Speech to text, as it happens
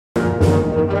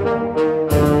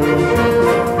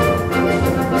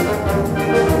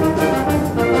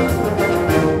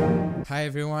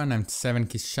everyone, I'm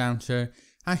 7Keys Challenger.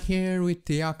 I'm here with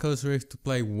the Oculus Rift to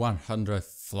play 100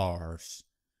 floors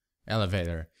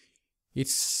elevator.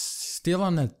 It's still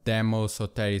on a demo, so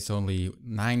there is only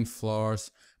 9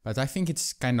 floors, but I think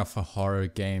it's kind of a horror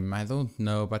game. I don't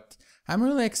know, but I'm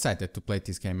really excited to play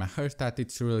this game. I heard that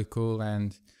it's really cool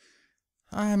and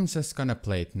I'm just gonna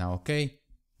play it now, okay?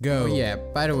 Go! Oh yeah,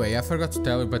 by the way, I forgot to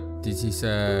tell you, but this is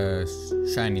a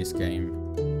Chinese game.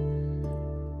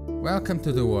 Welcome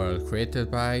to the world,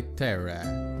 created by Terra.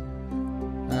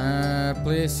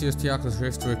 Please use the Oculus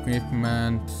Rift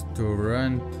equipment to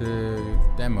run the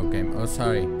demo game. Oh,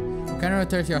 sorry. You can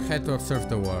rotate your head to observe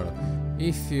the world.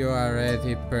 If you are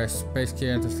ready, press space key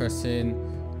and the first scene.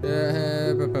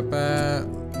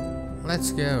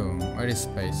 Let's go. Where is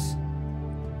space?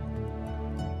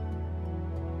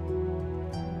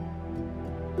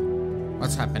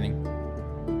 What's happening?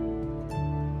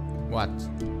 What?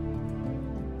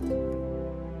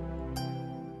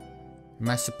 Am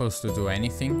I supposed to do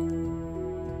anything?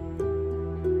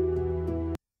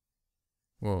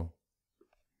 Whoa.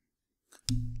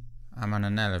 I'm on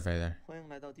an elevator. 欢迎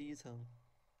来到第一层，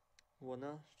我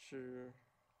呢是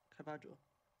开发者。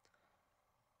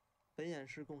本演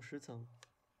示共10层，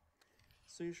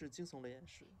虽是惊悚类演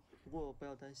示，不过不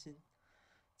要担心，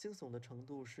惊悚的程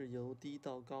度是由低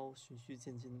到高循序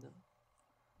渐进的。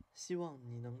希望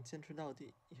你能坚持到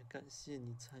底，也感谢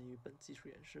你参与本技术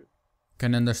演示。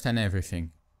 Can understand everything.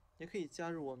 也可以加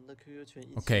入我们的 QQ 群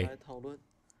一起来讨论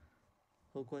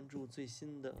和关注最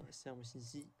新的项目信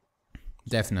息。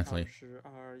 Definitely.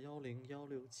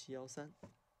 2210167113。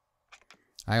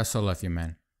 I also love you,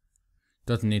 man.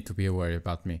 Don't need to be worried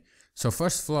about me. So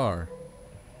first floor.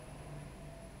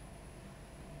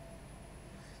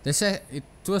 They said it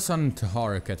was on the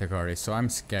horror category, so I'm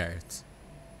scared.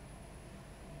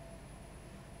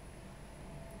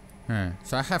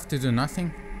 So I have to do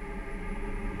nothing?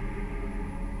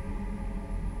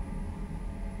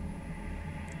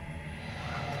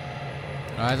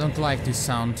 I don't like these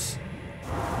sounds.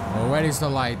 Oh, where is the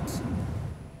light?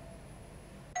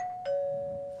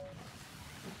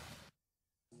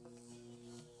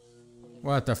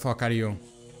 What the fuck are you?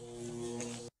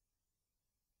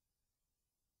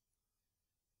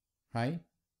 Hi?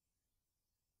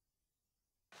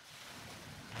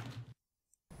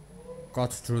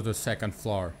 Got through the second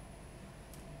floor.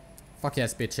 Fuck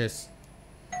yes, bitches.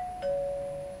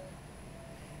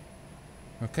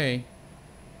 Okay.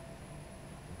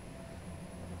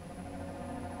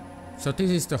 So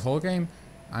this is the whole game?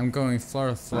 I'm going floor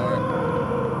to floor.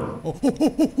 Oh,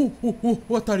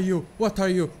 what are you? What are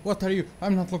you? What are you?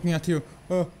 I'm not looking at you.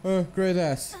 Great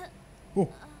ass.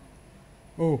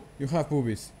 Oh, you have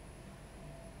boobies.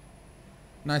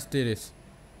 Nice titties.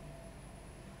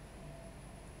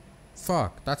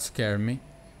 Fuck, that scared me.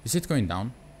 Is it going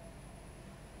down?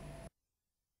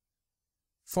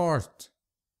 Fourth.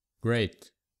 Great.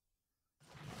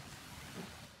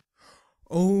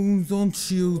 Oh, don't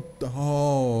you...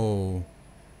 Oh.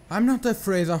 I'm not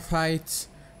afraid of heights.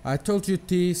 I told you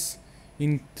this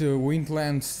in the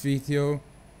Windlands video,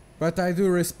 but I do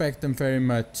respect them very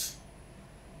much.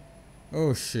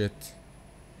 Oh shit.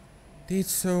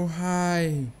 It's so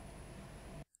high.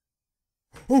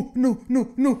 Oh, no,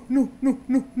 no, no, no, no,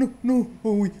 no, no, no.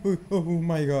 Oh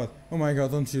my god. Oh my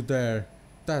god, don't you dare.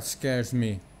 That scares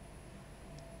me.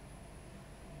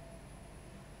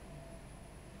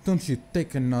 Don't you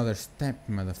take another step,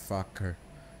 motherfucker.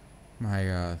 My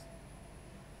god.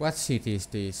 What city is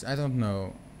this? I don't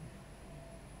know.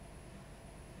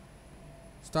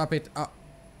 Stop it. Oh.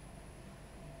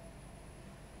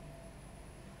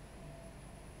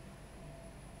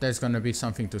 There's gonna be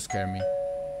something to scare me.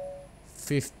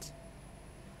 Fifth.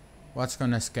 What's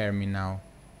gonna scare me now?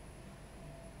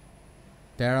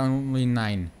 There are only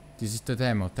 9. This is the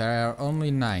demo. There are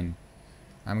only 9.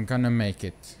 I'm gonna make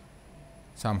it.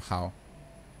 Somehow.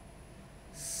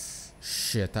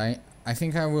 Shit, I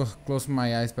think I will close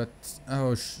my eyes, but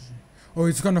oh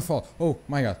it's gonna fall. Oh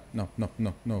my god. No.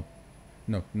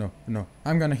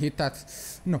 I'm gonna hit that.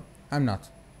 No, I'm not.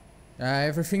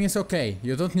 Everything is okay.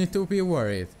 You don't need to be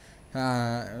worried.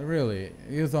 Really,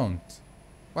 you don't.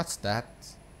 What's that?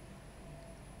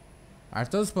 Are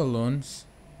those balloons?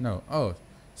 No. Oh,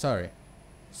 sorry.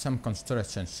 Some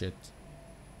construction shit.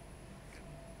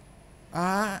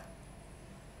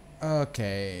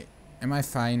 Okay, am I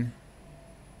fine?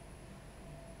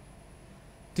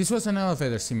 This was an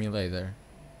elevator simulator.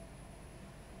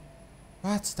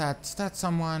 What's that? Is that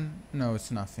someone? No, it's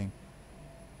nothing.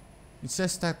 It's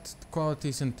just that the quality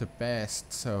isn't the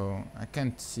best, so I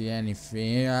can't see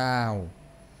anything. Ow.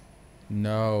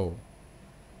 No.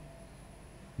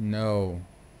 No.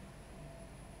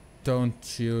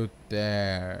 Don't you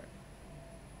dare.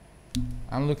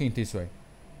 I'm looking this way.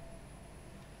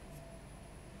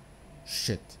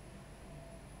 Shit.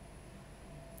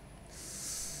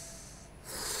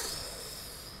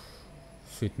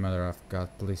 Sweet mother of God,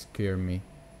 please cure me.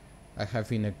 I have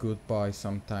been a good boy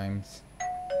sometimes.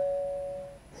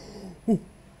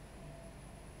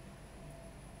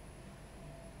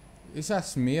 Is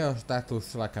that me or that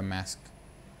looks like a mask?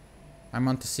 I'm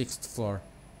on the 6th floor.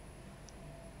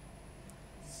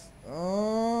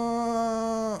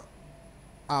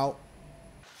 Ow.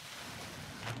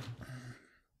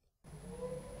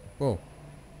 Whoa.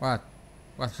 What?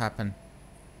 What happened?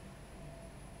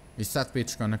 Is that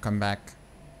bitch gonna come back?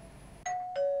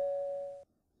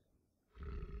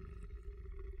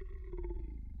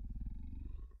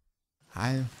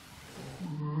 Oh.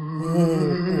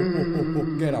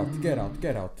 Get out, get out,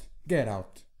 get out, get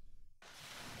out.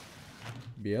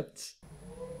 Bitch.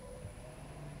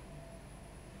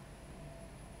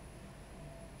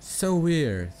 So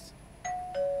weird.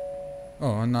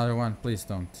 Oh, another one, please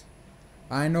don't.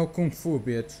 I know Kung Fu,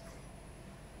 bitch.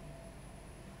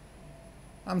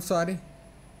 I'm sorry.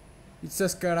 It's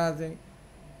just karate.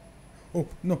 Oh,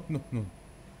 no.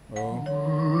 Oh.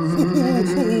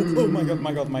 Oh my god,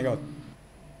 my god, my god.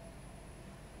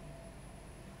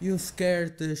 You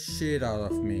scared the shit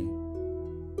out of me.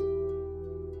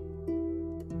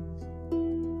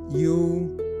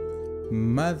 You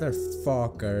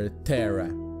motherfucker, Terra.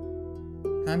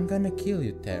 I'm gonna kill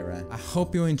you, Terra. I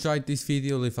hope you enjoyed this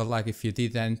video. Leave a like if you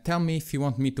did, and tell me if you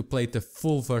want me to play the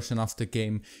full version of the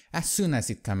game as soon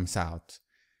as it comes out.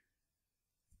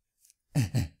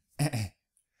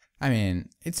 I mean,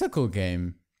 it's a cool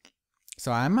game,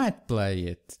 so I might play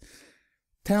it.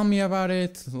 Tell me about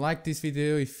it, like this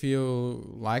video if you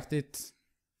liked it,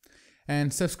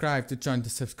 and subscribe to join the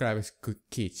subscribers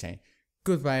keychain.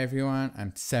 Goodbye everyone,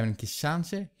 I'm 7keys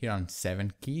Challenger here on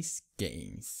 7keys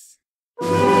Games.